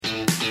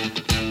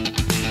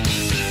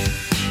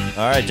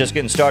All right, just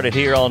getting started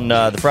here on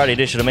the Friday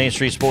edition of Main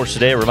Street Sports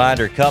Today. A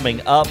reminder,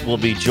 coming up, we'll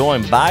be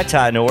joined by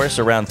Ty Norris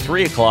around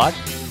 3 o'clock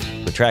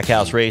with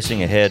Trackhouse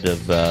Racing ahead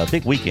of a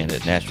big weekend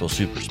at Nashville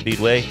Super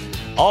Speedway.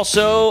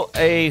 Also,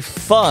 a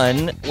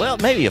fun, well,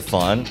 maybe a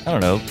fun, I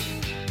don't know,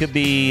 could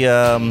be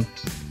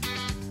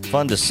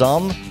fun to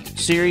some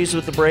series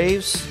with the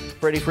Braves.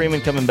 Freddie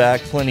Freeman coming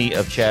back, plenty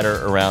of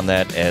chatter around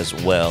that as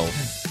well.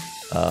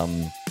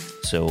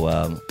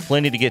 So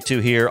plenty to get to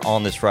here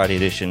on this Friday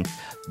edition.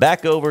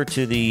 Back over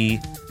to the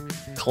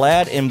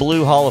Clad in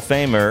Blue Hall of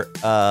Famer,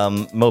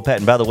 Mo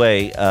Patton. By the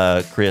way,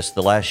 Chris,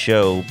 the last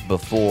show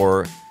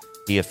before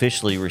he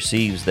officially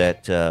receives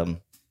that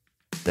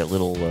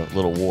little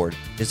award.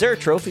 Is there a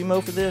trophy, Mo,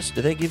 for this?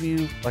 Do they give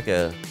you like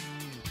a? Are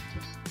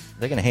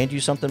they going to hand you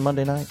something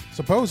Monday night?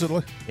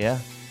 Supposedly. Yeah.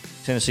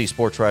 Tennessee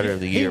Sports Writer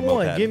of the Year. He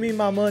won. Give me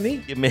my money.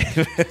 Give me.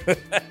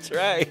 That's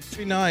right.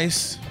 Be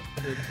nice.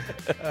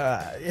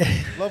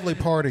 Lovely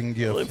parting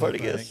gift. Lovely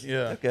parting gift.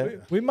 Yeah. Okay.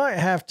 We might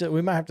have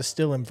to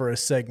steal him for a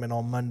segment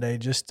on Monday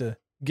just to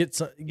get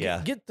some.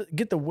 Yeah.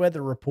 Get the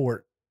weather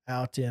report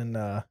out in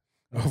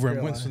Over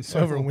in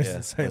Winston-Salem. Over in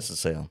Winston-Salem.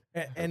 Winston-Salem.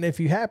 And if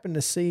you happen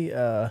to see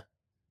the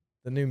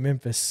new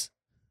Memphis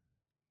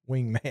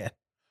wingman,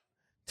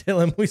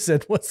 tell him we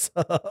said what's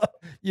up.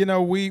 You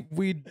know, we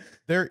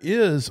there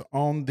is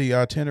on the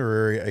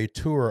itinerary a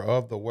tour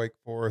of the Wake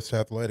Forest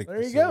athletic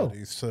There you go.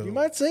 facilities. So You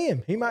might see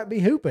him. He might be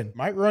hooping.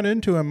 might run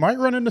into him. Might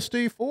run into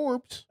Steve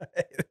Forbes.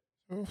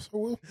 So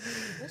we'll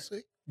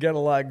see. Got a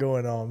lot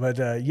going on,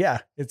 but yeah,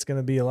 it's going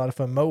to be a lot of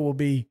fun. Mo will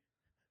be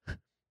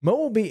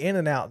in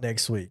and out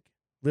next week,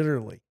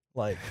 literally,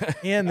 like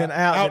in and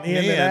out, and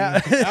in and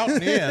out, out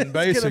and in,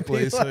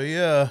 basically. So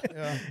yeah.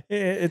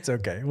 It's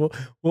okay.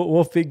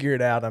 We'll figure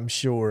it out. I'm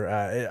sure.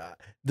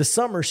 The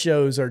summer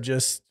shows are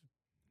just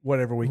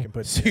whatever we can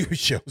put. See who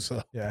shows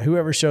up. Yeah,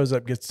 whoever shows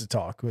up gets to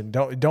talk. And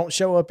don't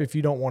show up if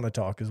you don't want to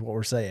talk, is what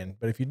we're saying.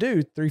 But if you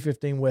do,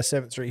 315 West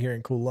 7th Street here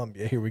in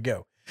Columbia. Here we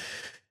go.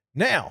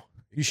 Now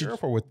you should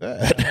Careful with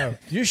that.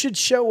 you should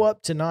show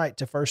up tonight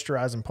to First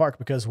Horizon Park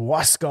because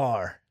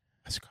Huascar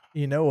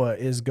Enoa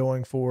is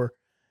going for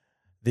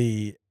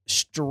the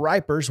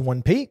Stripers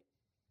 1P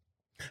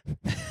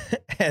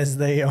as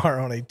they are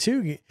on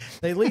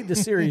they lead the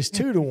series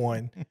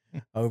 2-1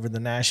 over the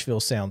Nashville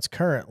Sounds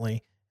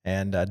currently,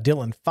 and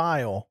Dylan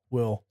File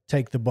will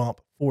take the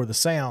bump for the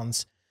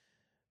Sounds.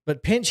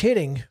 But pinch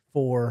hitting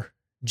for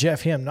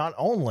Jeff Him not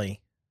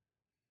only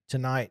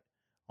tonight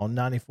on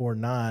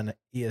 94.9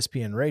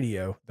 ESPN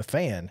Radio, The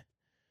Fan,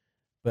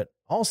 but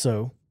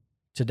also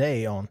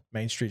today on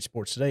Main Street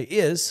Sports Today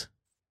is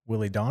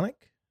Willie Donick.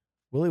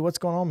 Willie, what's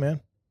going on,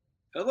 man?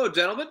 Hello,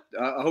 gentlemen.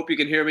 I hope you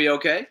can hear me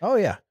okay. Oh,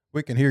 yeah.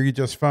 We can hear you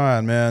just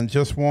fine, man.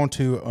 Just want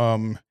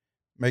to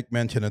make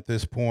mention at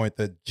this point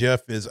that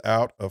Jeff is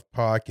out of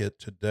pocket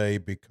today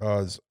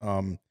because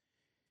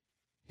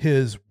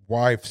his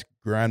wife's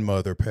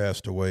grandmother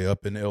passed away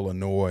up in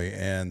Illinois,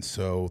 and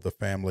so the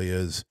family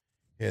is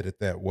headed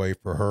that way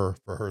for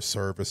her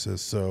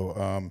services.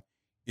 So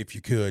if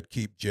you could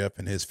keep Jeff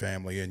and his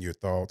family in your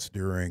thoughts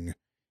during,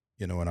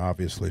 an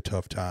obviously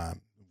tough time.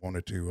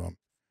 Wanted to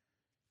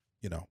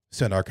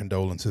send our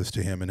condolences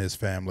to him and his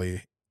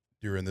family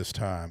during this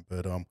time.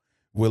 But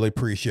Willie,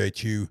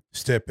 appreciate you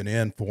stepping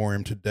in for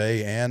him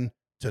today and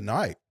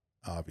tonight,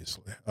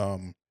 obviously.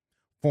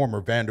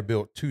 Former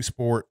Vanderbilt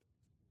two-sport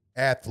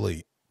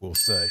athlete, we'll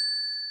say.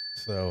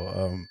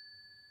 So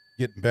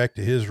getting back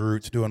to his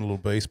roots, doing a little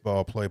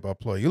baseball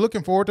play-by-play. You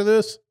looking forward to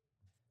this?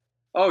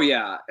 Oh,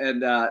 yeah.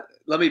 And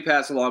let me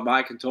pass along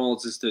my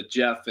condolences to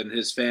Jeff and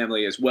his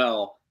family as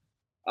well.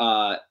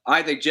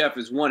 I think Jeff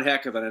is one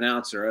heck of an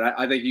announcer, and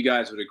I think you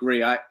guys would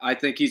agree. I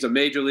think he's a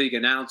major league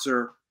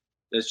announcer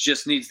that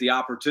just needs the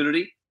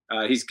opportunity.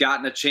 He's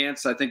gotten a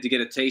chance, I think, to get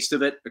a taste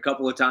of it a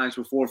couple of times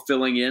before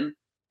filling in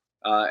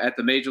at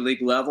the major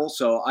league level.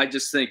 So I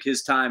just think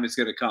his time is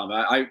going to come.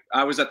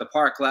 I was at the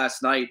park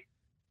last night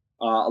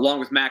along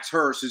with Max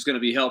Hurst, who's going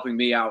to be helping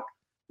me out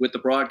with the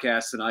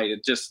broadcast tonight.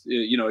 It just,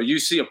 you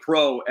see a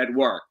pro at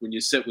work when you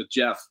sit with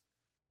Jeff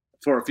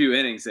for a few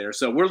innings there.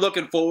 So we're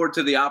looking forward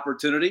to the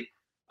opportunity.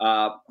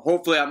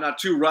 Hopefully I'm not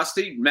too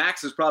rusty.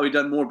 Max has probably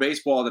done more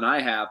baseball than I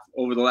have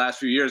over the last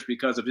few years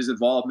because of his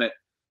involvement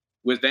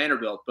with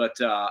Vanderbilt. But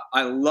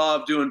I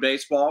love doing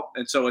baseball,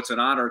 and so it's an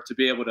honor to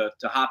be able to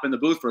hop in the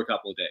booth for a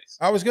couple of days.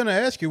 I was going to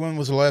ask you, when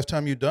was the last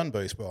time you'd done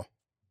baseball?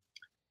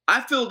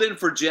 I filled in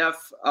for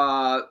Jeff,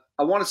 I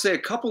want to say a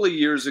couple of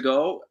years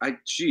ago.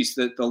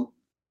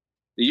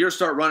 The years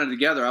start running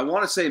together. I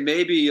want to say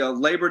maybe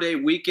Labor Day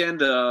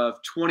weekend of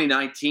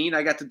 2019.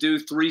 I got to do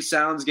 3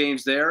 Sounds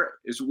games there.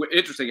 It's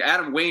interesting.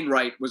 Adam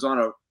Wainwright was on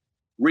a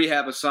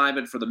rehab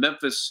assignment for the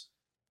Memphis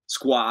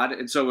squad,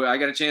 and so I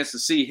got a chance to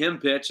see him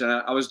pitch.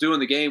 I was doing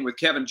the game with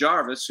Kevin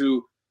Jarvis,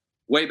 who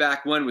way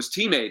back when was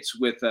teammates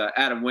with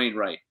Adam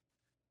Wainwright.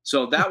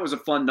 So that was a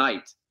fun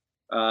night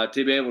to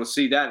be able to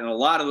see that. And a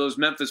lot of those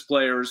Memphis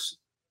players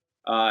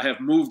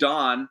have moved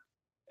on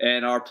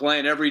and are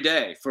playing every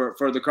day for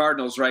the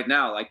Cardinals right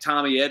now, like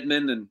Tommy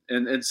Edman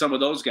and some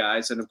of those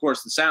guys. And, of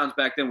course, the Sounds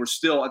back then were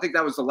still – I think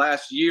that was the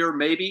last year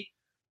maybe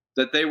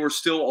that they were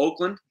still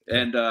Oakland,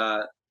 and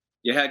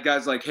you had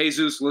guys like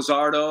Jesus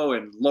Luzardo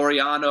and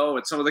Laureano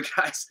and some of the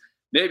guys.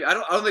 Maybe I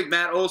don't think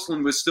Matt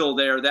Olson was still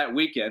there that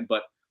weekend,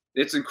 but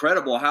it's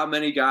incredible how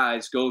many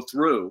guys go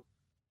through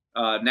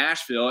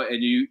Nashville,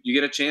 and you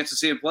get a chance to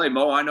see them play.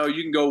 Mo, I know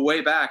you can go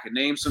way back and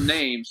name some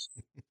names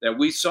that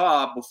we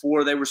saw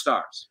before they were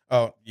stars.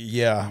 Oh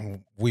yeah,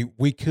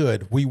 we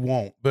could, we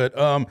won't, but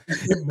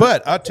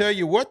I tell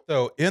you what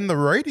though, in the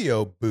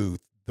radio booth,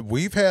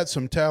 we've had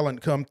some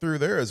talent come through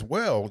there as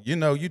well. You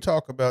know, you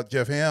talk about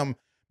Jeff Ham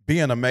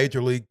being a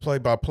major league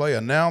play-by-play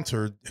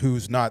announcer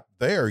who's not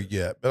there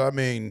yet, but I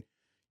mean,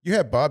 you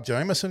have Bob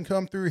Jameson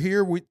come through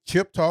here.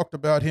 Chip talked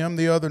about him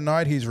the other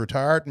night. He's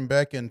retired and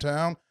back in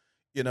town.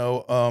 You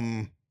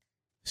know,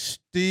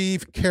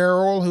 Steve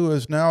Carroll, who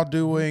is now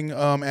doing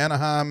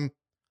Anaheim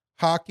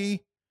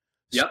hockey.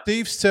 Yep.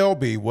 Steve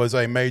Selby was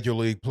a major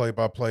league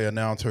play-by-play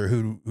announcer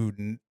who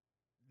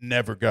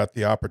never got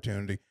the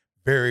opportunity.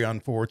 Very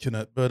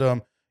unfortunate.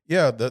 But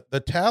yeah,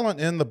 the talent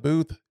in the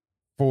booth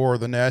for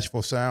the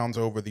Nashville Sounds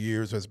over the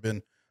years has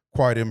been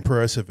quite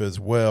impressive as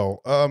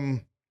well.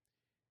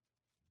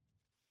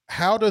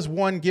 How does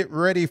one get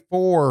ready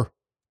for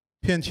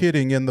pinch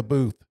hitting in the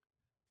booth?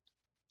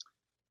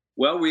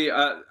 Well,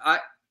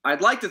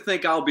 I'd like to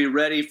think I'll be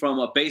ready from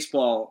a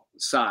baseball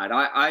side.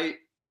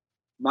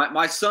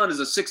 My son is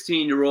a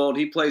 16-year-old.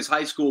 He plays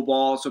high school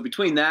ball. So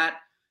between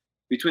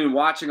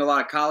watching a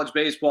lot of college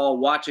baseball,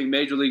 watching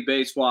Major League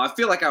Baseball, I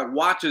feel like I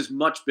watch as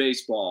much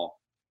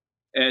baseball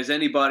as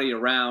anybody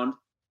around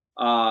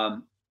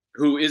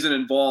who isn't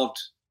involved,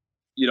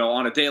 you know,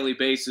 on a daily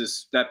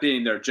basis, that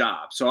being their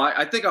job. So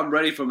I think I'm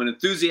ready from an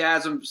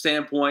enthusiasm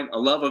standpoint, a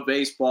love of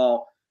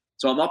baseball.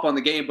 So I'm up on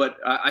the game. But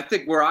I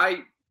think where I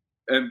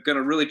am going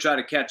to really try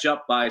to catch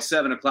up by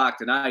 7 o'clock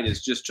tonight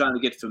is just trying to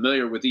get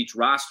familiar with each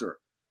roster.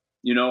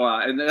 You know,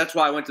 and that's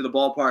why I went to the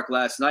ballpark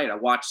last night. I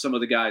watched some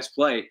of the guys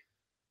play.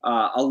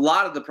 A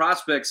lot of the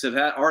prospects have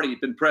already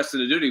been pressed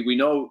into duty. We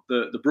know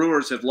the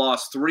Brewers have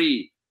lost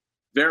 3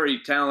 very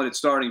talented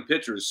starting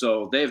pitchers,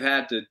 so they've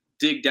had to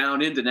dig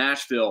down into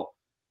Nashville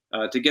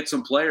to get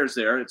some players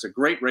there. It's a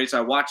great race. I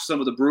watched some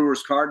of the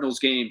Brewers-Cardinals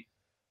game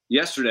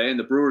yesterday, and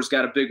the Brewers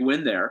got a big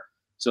win there.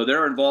 So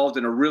they're involved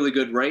in a really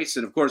good race.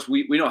 And, of course,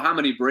 we know how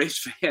many Braves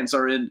fans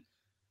are in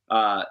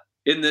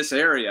this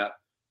area.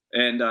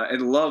 And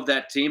love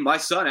that team. My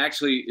son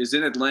actually is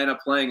in Atlanta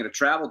playing in a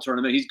travel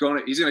tournament. He's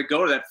going to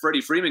go to that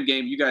Freddie Freeman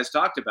game you guys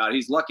talked about.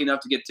 He's lucky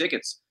enough to get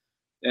tickets,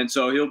 and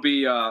so he'll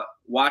be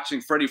watching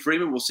Freddie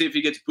Freeman. We'll see if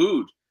he gets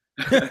booed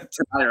tonight,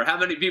 or how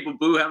many people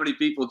boo, how many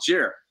people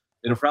cheer.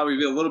 It'll probably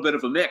be a little bit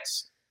of a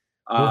mix.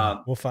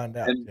 We'll find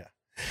out. And, yeah.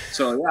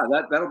 So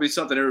yeah, that'll be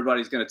something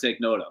everybody's going to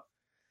take note of.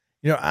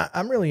 You know,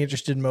 I'm really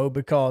interested, Mo,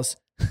 because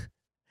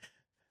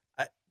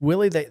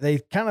Willie, they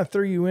kind of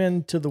threw you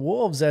into the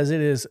Wolves as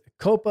it is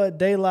Copa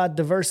de la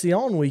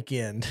Diversión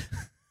weekend.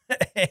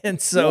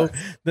 And so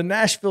the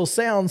Nashville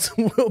Sounds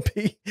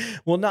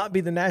will not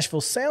be the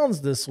Nashville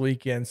Sounds this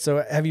weekend.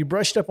 So have you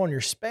brushed up on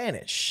your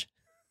Spanish?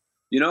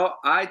 You know,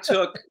 I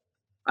took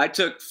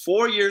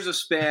 4 years of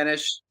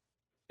Spanish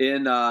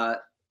in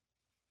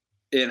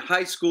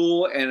high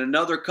school and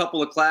another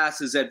couple of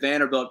classes at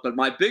Vanderbilt. But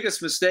my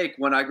biggest mistake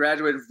when I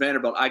graduated from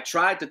Vanderbilt, I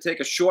tried to take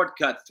a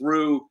shortcut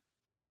through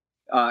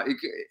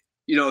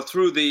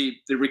through the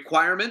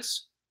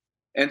requirements.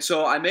 And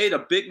so I made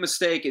a big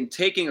mistake in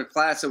taking a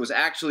class that was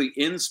actually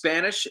in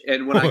Spanish.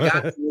 And when I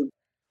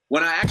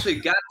actually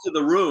got to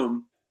the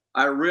room,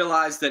 I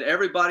realized that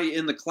everybody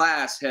in the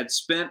class had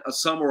spent a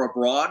summer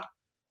abroad,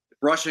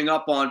 brushing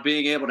up on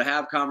being able to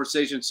have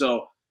conversations.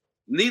 So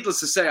needless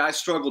to say, I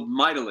struggled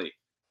mightily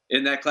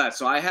in that class.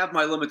 So I have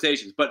my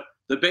limitations, but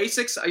the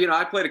basics, you know,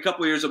 I played a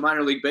couple of years of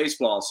minor league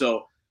baseball.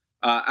 So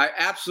I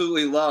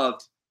absolutely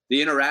loved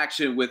the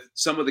interaction with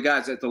some of the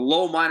guys at the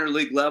low minor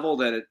league level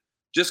that had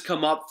just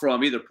come up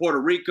from either Puerto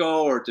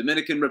Rico or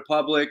Dominican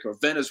Republic or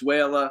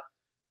Venezuela,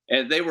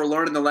 and they were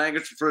learning the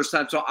language for the first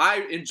time. So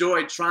I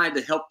enjoyed trying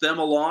to help them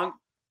along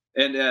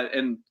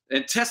and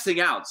testing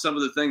out some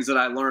of the things that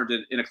I learned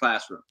in a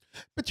classroom.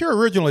 But you're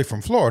originally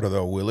from Florida,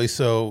 though, Willie.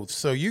 So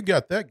you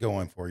got that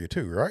going for you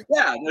too, right?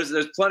 Yeah,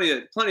 there's plenty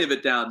of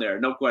it down there,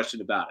 no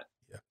question about it.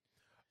 Yeah.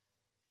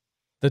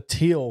 The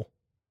teal.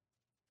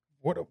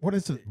 What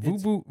is it?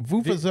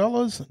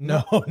 Vuvuzelas?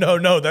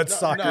 No, that's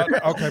soccer. No,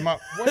 okay,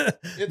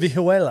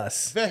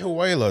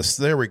 Vejuelas.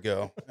 There we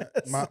go.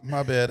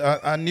 My bad.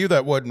 I knew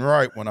that wasn't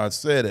right when I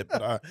said it,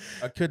 but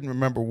I couldn't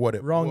remember what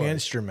it was. Wrong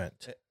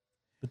instrument,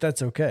 but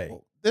that's okay.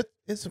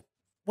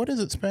 What is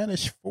it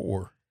Spanish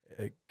for?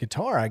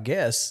 Guitar, I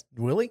guess.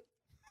 Willie?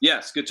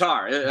 Yes,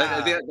 guitar.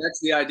 I think that's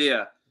the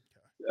idea.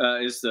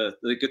 Is the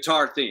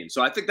guitar theme.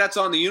 So I think that's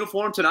on the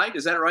uniform tonight.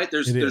 Is that right?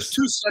 There's 2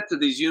 sets of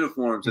these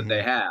uniforms that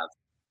they have,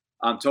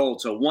 I'm told.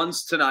 So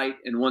one's tonight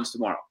and one's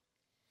tomorrow.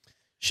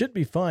 Should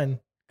be fun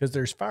because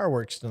there's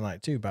fireworks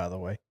tonight too, by the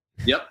way.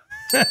 Yep.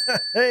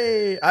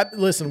 Hey,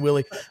 listen,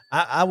 Willie,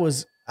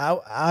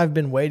 I've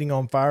been waiting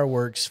on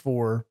fireworks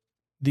for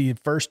the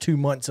first 2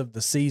 months of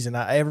the season.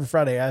 Every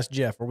Friday I ask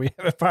Jeff, are we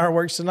having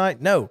fireworks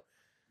tonight? No.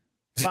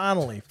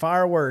 Finally,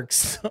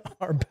 fireworks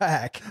are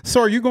back.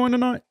 So are you going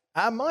tonight?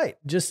 I might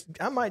just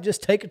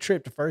take a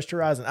trip to First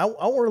Horizon.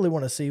 I really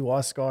want to see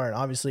Huascar, and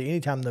obviously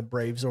anytime the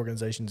Braves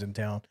organization's in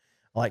town,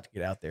 I like to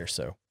get out there.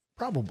 So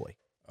probably.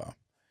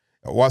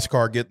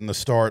 Huascar getting the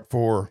start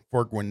for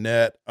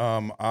Gwinnett.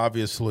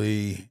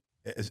 Obviously,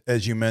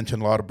 as you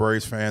mentioned, a lot of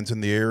Braves fans in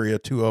the area,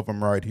 2 of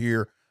them right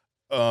here.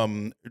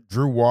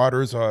 Drew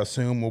Waters, I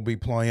assume, will be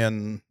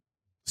playing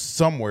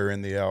somewhere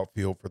in the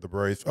outfield for the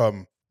Braves.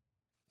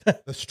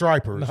 The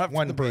Stripers, Not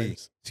for the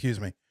Braves.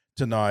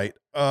 Tonight.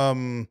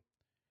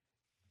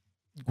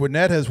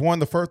 Gwinnett has won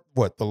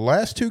the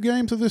last 2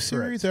 games of this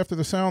series. Correct. After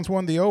the Sounds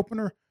won the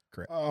opener.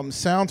 Correct.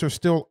 Sounds are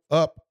still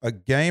up a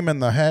game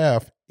and a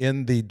half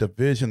in the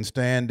division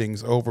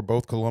standings over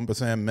both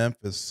Columbus and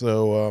Memphis.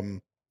 So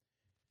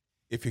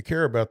if you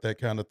care about that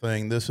kind of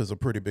thing, this is a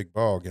pretty big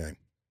ball game.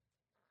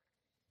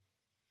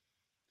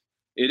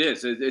 It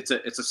is. It's a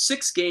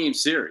 6-game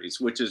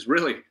series, which is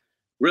really,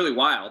 really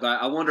wild.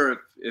 I wonder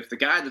if the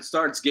guy that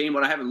starts game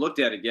 1, I haven't looked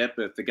at it yet,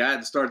 but if the guy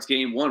that starts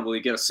game 1, will he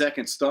get a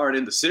second start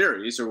in the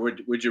series, or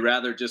would you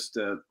rather just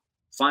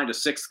find a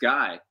 6th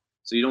guy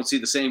so you don't see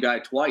the same guy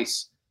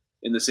twice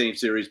in the same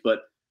series?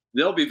 But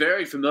they'll be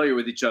very familiar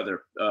with each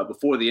other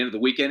before the end of the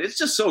weekend. It's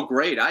just so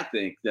great, I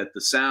think, that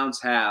the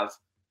Sounds have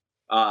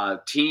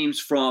teams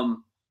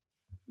from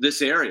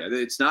this area.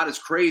 It's not as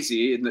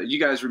crazy. And you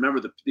guys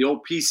remember the old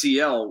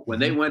PCL when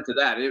they went to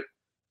that.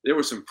 There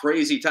were some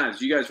crazy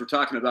times. You guys were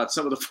talking about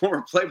some of the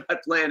former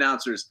play-by-play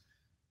announcers,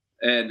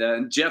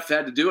 and Jeff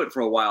had to do it for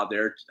a while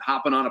there,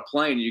 hopping on a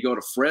plane. You go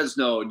to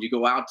Fresno and you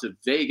go out to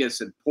Vegas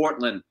and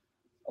Portland.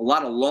 A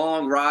lot of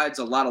long rides,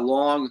 a lot of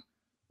long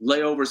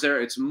layovers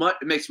there. It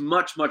makes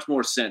much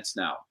more sense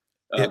now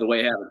the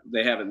way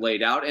they have it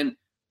laid out, and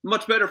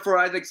much better for,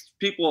 I think,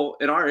 people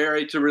in our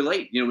area to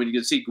relate. When you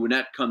can see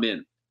Gwinnett come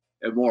in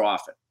more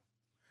often.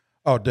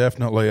 Oh,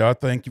 definitely. I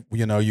think,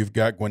 you've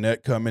got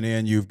Gwinnett coming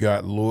in. You've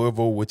got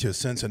Louisville, which is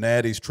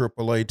Cincinnati's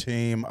AAA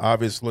team.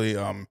 Obviously,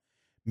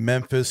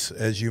 Memphis,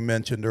 as you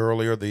mentioned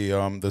earlier,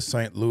 the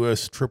St.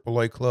 Louis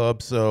AAA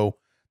club. So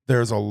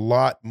there's a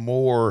lot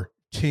more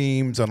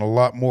teams and a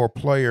lot more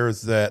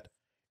players that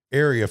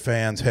area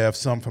fans have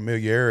some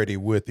familiarity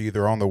with,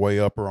 either on the way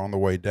up or on the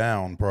way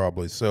down,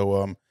 probably.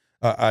 So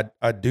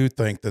I do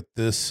think that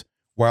this,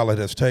 while it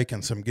has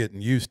taken some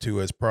getting used to,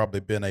 has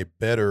probably been a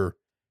better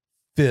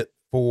fit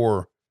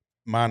for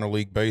minor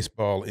league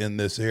baseball in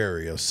this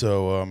area.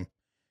 So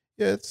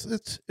yeah,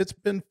 it's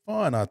been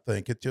fun. I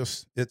think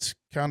it's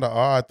kind of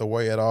odd the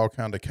way it all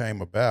kind of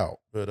came about.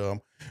 But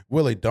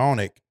Willie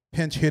Daunick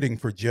pinch hitting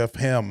for Jeff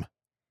Hem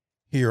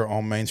here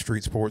on Main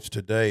Street Sports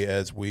today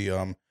as we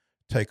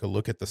take a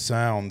look at the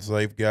Sounds.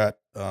 They've got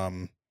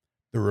the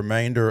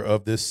remainder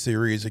of this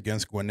series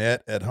against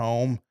Gwinnett at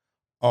home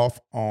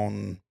off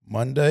on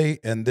Monday,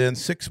 and then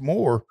 6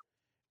 more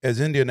as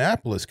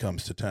Indianapolis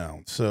comes to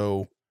town.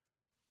 So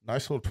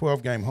nice little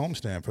 12-game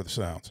homestand for the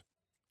Sounds.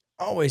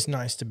 Always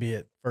nice to be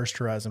at First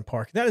Horizon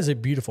Park. That is a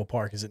beautiful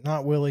park, is it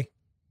not, Willie?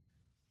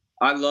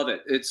 I love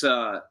it. It's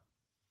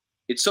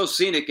so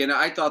scenic, and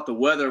I thought the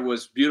weather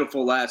was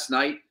beautiful last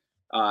night.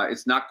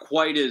 It's not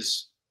quite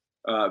as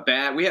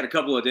bad. We had a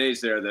couple of days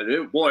there that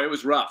it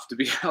was rough to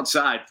be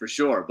outside for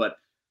sure. But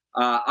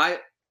I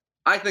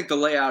think the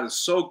layout is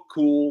so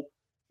cool.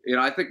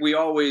 I think we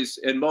always,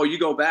 and Mo, you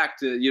go back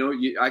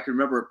to, I can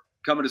remember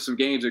coming to some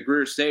games at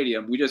Greer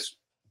Stadium.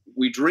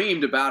 We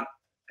dreamed about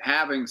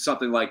having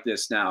something like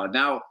this now. And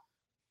now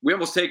we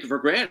almost take it for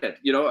granted.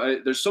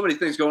 There's so many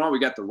things going on. We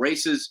got the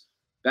races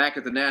back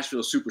at the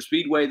Nashville Super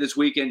Speedway this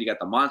weekend. You got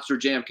the Monster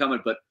Jam coming.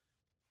 But,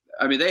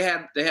 I mean, they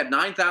had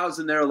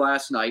 9,000 there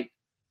last night.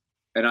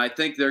 And I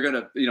think they're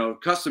going to,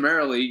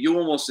 customarily, you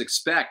almost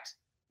expect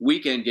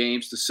weekend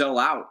games to sell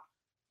out.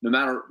 No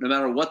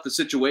matter what the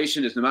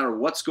situation is, no matter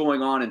what's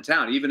going on in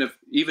town,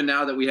 even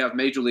now that we have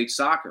Major League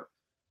Soccer.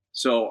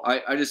 So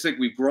I just think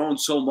we've grown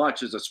so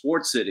much as a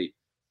sports city,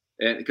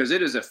 and because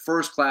it is a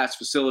first-class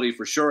facility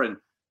for sure. And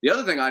the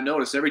other thing I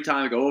notice every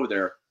time I go over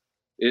there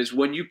is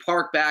when you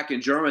park back in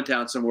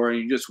Germantown somewhere and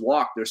you just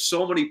walk, there's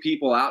so many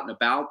people out and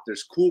about.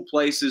 There's cool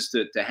places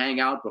to hang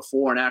out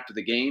before and after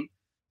the game.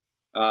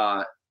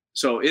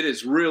 So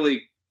it's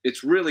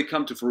really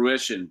come to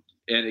fruition,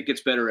 and it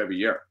gets better every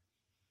year.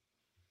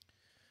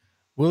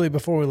 Willie,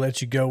 before we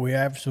let you go, we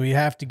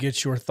have to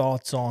get your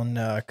thoughts on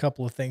a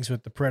couple of things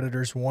with the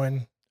Predators.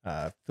 1,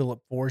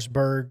 Philip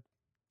Forsberg.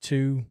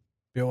 2,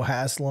 Bill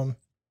Haslam.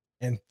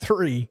 And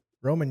 3,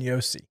 Roman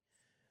Josi.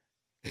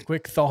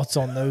 Quick thoughts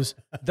on those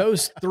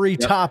 3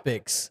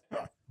 topics.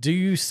 Do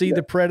you see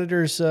the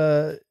Predators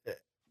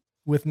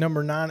with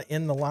number 9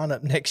 in the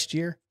lineup next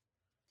year?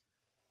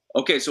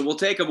 Okay, so we'll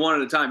take them one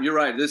at a time. You're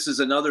right. This is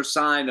another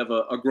sign of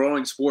a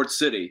growing sports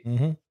city.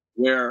 Mm-hmm.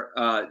 Where,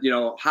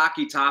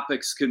 hockey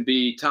topics can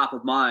be top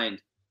of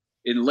mind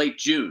in late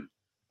June.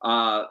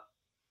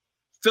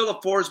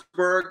 Philip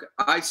Forsberg,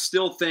 I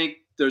still think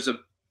there's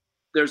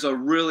a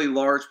really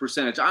large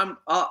percentage. I'm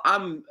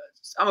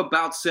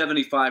about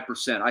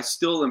 75%. I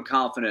still am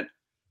confident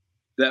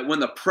that when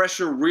the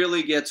pressure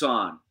really gets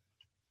on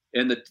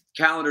and the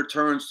calendar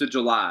turns to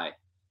July,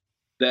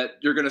 that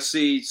you're going to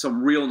see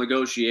some real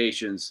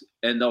negotiations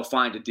and they'll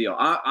find a deal.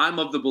 I'm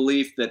of the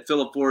belief that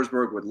Filip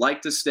Forsberg would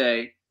like to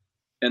stay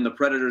and the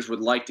Predators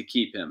would like to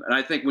keep him. And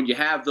I think when you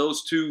have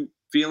those two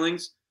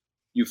feelings,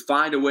 you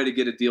find a way to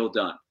get a deal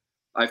done.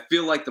 I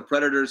feel like the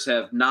Predators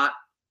have not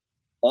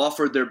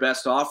offered their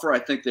best offer. I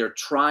think they're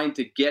trying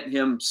to get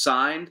him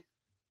signed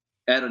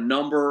at a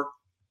number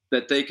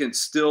that they can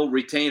still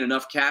retain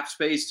enough cap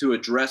space to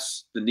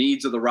address the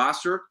needs of the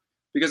roster,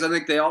 because I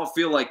think they all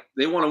feel like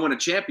they want to win a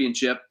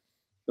championship.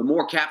 The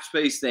more cap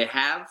space they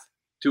have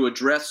to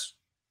address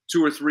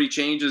 2 or 3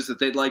 changes that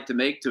they'd like to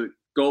make to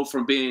go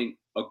from being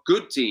a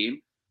good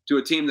team to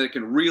a team that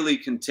can really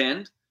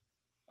contend.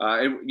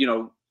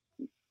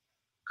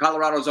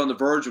 Colorado's on the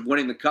verge of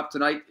winning the Cup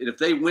tonight. And if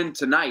they win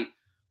tonight,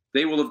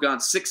 they will have gone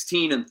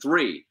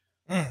 16-3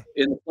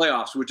 in the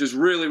playoffs, which is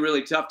really,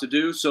 really tough to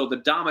do. So the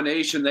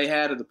domination they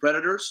had of the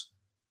Predators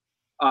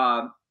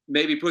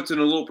maybe puts it in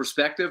a little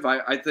perspective.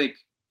 I think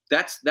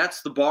that's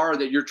the bar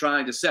that you're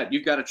trying to set.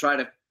 You've got to try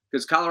to,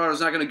 because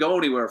Colorado's not going to go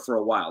anywhere for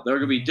a while. They're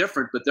going to be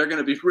different, but they're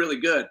going to be really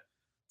good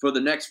for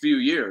the next few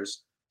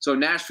years. So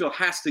Nashville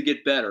has to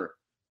get better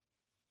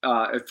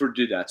to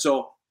do that.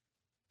 So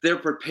they're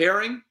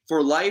preparing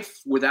for life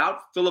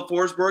without Filip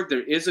Forsberg.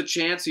 There is a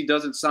chance he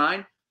doesn't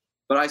sign,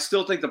 but I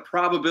still think the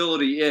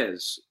probability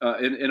is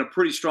in a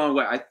pretty strong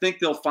way. I think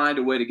they'll find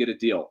a way to get a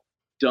deal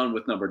done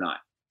with number 9.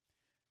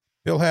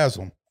 Bill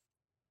Haslam.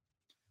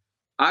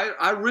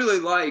 I really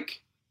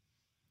like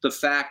the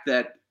fact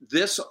that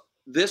this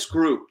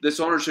group, this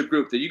ownership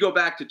group, that you go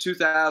back to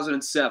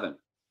 2007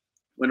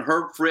 when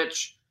Herb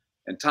Fritsch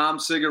and Tom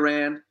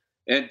Sigarand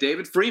and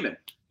David Freeman,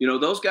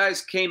 those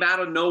guys came out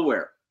of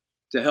nowhere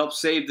to help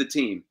save the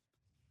team.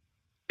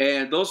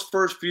 And those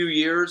first few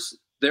years,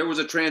 there was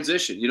a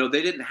transition.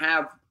 They didn't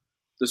have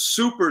the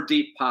super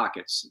deep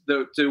pockets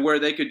to where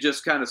they could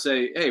just kind of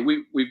say, hey,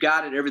 we've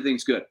got it,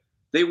 everything's good.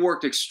 They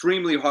worked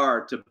extremely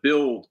hard to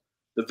build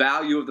the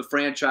value of the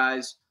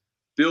franchise,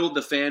 build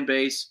the fan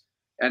base,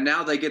 and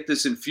now they get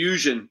this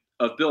infusion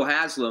of Bill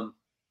Haslam,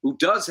 who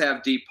does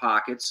have deep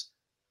pockets,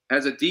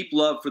 has a deep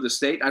love for the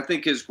state. I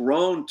think has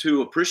grown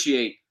to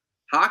appreciate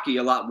hockey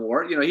a lot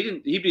more.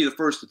 He'd be the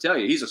first to tell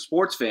you he's a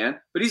sports fan,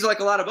 but he's like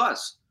a lot of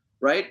us,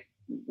 right?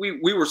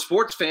 We were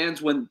sports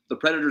fans when the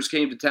Predators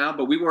came to town,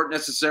 but we weren't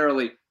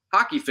necessarily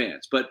hockey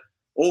fans. But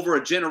over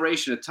a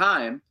generation of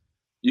time,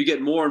 you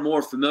get more and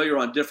more familiar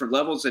on different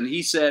levels. And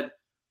he said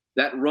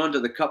that run to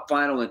the Cup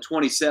final in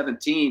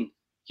 2017,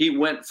 he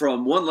went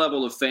from one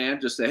level of fan,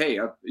 just to, hey,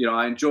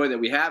 I enjoy that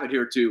we have it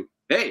here, to,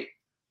 hey,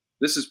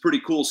 this is pretty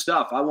cool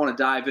stuff. I want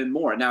to dive in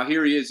more. And now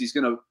here he is. He's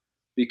going to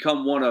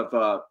become one of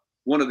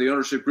the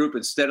ownership group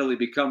and steadily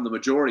become the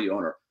majority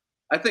owner.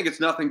 I think it's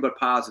nothing but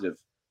positive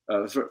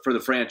for the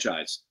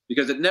franchise,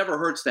 because it never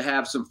hurts to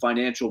have some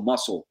financial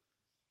muscle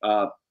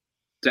to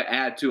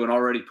add to an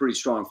already pretty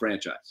strong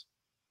franchise.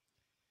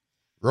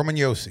 Roman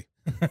Josi.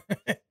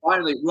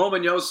 Finally,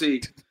 Roman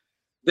Josi.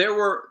 There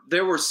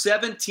were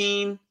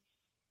 17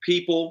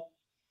 people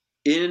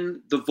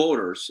in the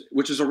voters,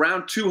 which is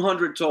around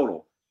 200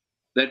 total,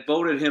 that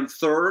voted him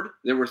third.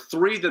 There were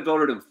 3 that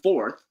voted him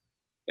fourth,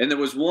 and there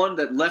was 1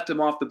 that left him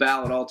off the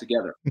ballot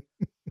altogether.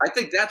 I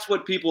think that's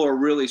what people are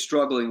really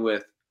struggling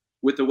with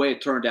the way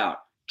it turned out.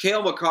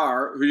 Cale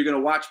Makar, who you're going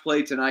to watch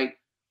play tonight,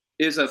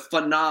 is a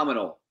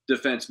phenomenal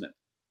defenseman.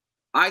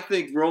 I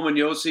think Roman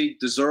Josi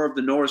deserved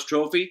the Norris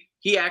Trophy.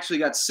 He actually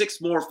got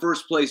 6 more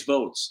first-place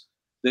votes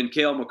than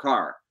Cale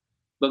Makar.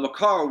 But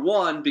Makar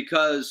won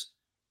because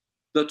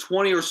the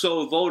 20 or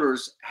so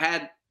voters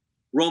had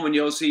Roman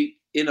Josi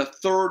in a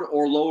third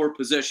or lower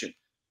position.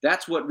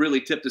 That's what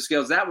really tipped the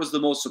scales. That was the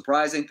most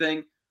surprising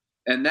thing,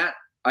 and that,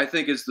 I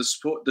think, is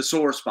the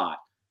sore spot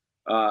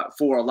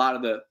for a lot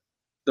of the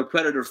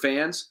Predator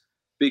fans,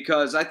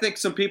 because I think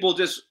some people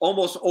just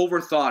almost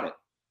overthought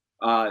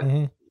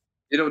it.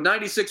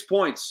 96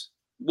 points.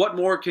 What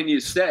more can you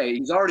say?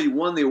 He's already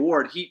won the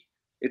award.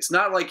 It's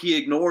not like he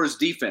ignores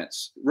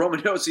defense.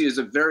 Roman Josi is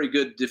a very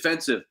good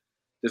defenseman.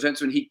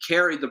 He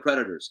carried the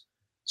Predators.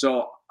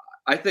 So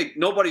I think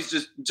nobody's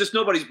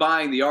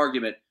buying the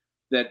argument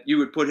that you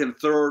would put him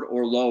third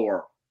or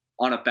lower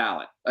on a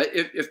ballot.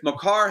 If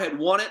Makar had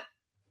won it,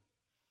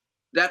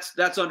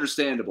 that's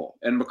understandable.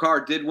 And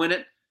Makar did win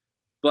it,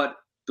 but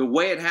the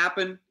way it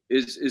happened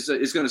is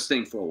going to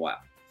sting for a while.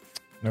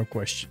 No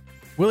question.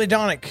 Willie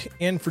Donick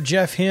in for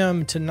Jeff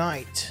Him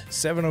tonight.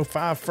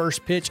 7:05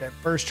 first pitch at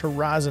First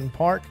Horizon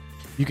Park.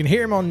 You can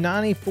hear him on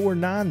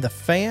 94.9 The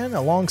Fan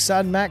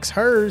alongside Max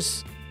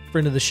Hers,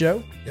 friend of the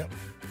show. Yep.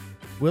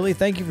 Willie,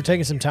 thank you for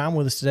taking some time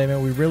with us today,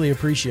 man. We really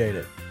appreciate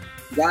it.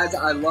 Guys,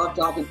 I love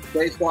talking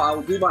baseball. I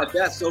will do my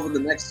best over the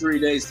next 3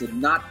 days to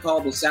not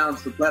call the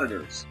Sounds the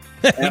Predators.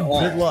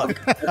 Good luck.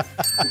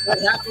 If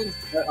that happens,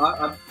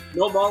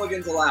 no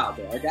mulligans allowed.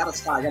 Though. I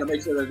gotta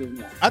make sure that doesn't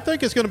happen. I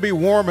think it's going to be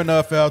warm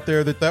enough out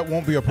there that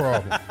won't be a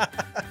problem.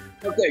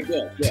 Okay,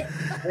 good.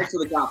 Thanks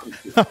for the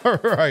confidence. All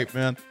right,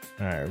 man.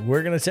 All right,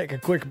 we're going to take a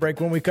quick break.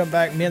 When we come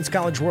back, Men's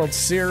College World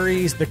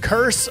Series, the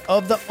curse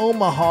of the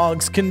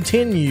Omahogs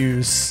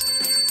continues.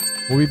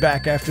 We'll be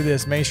back after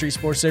this. Main Street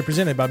Sports Day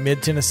presented by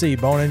Mid Tennessee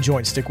Bone and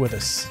Joint. Stick with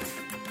us.